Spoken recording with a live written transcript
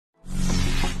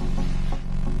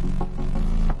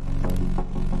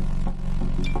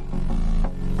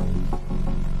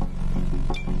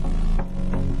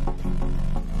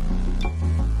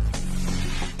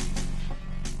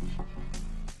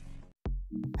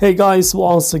Hey guys,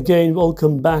 once again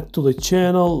welcome back to the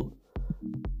channel.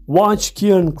 Watch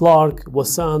Ciaran Clark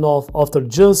was sent off after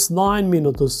just 9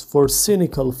 minutes for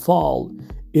cynical foul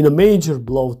in a major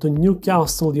blow to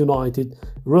Newcastle United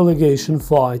relegation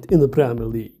fight in the Premier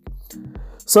League.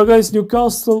 So guys,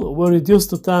 Newcastle were reduced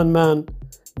to 10 men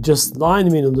just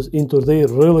 9 minutes into their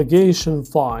relegation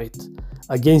fight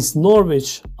against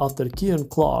Norwich after Ciaran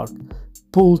Clark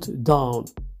pulled down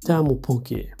Teemu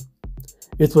Pukki.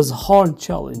 It was a hard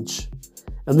challenge,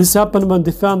 and this happened when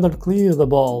defender cleared the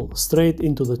ball straight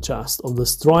into the chest of the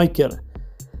striker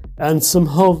and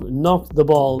somehow knocked the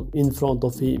ball in front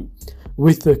of him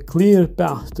with a clear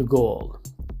path to goal.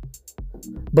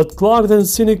 But Clark then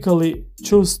cynically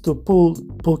chose to pull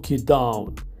Pukki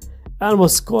down and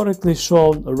was correctly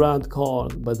shown a red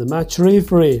card by the match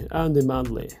referee Andy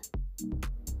Manley.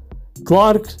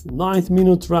 Clark's 9th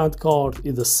minute red card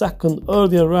is the second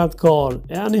earlier red card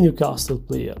any Newcastle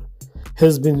player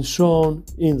has been shown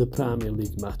in the Premier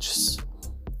League matches.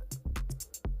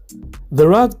 The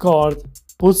red card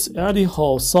puts Eddie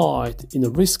Howe's side in a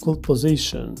risky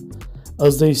position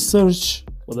as they search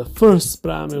for the first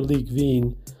Premier League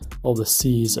win of the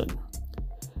season.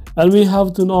 And we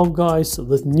have to know, guys,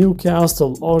 that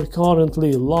Newcastle are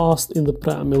currently last in the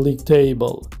Premier League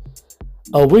table.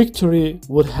 A victory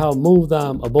would have moved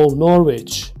them above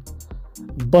Norwich,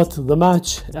 but the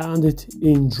match ended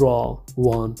in draw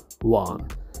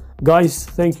 1-1. Guys,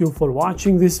 thank you for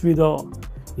watching this video.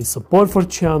 In support for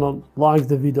channel, like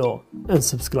the video and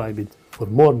subscribe it for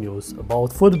more news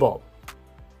about football.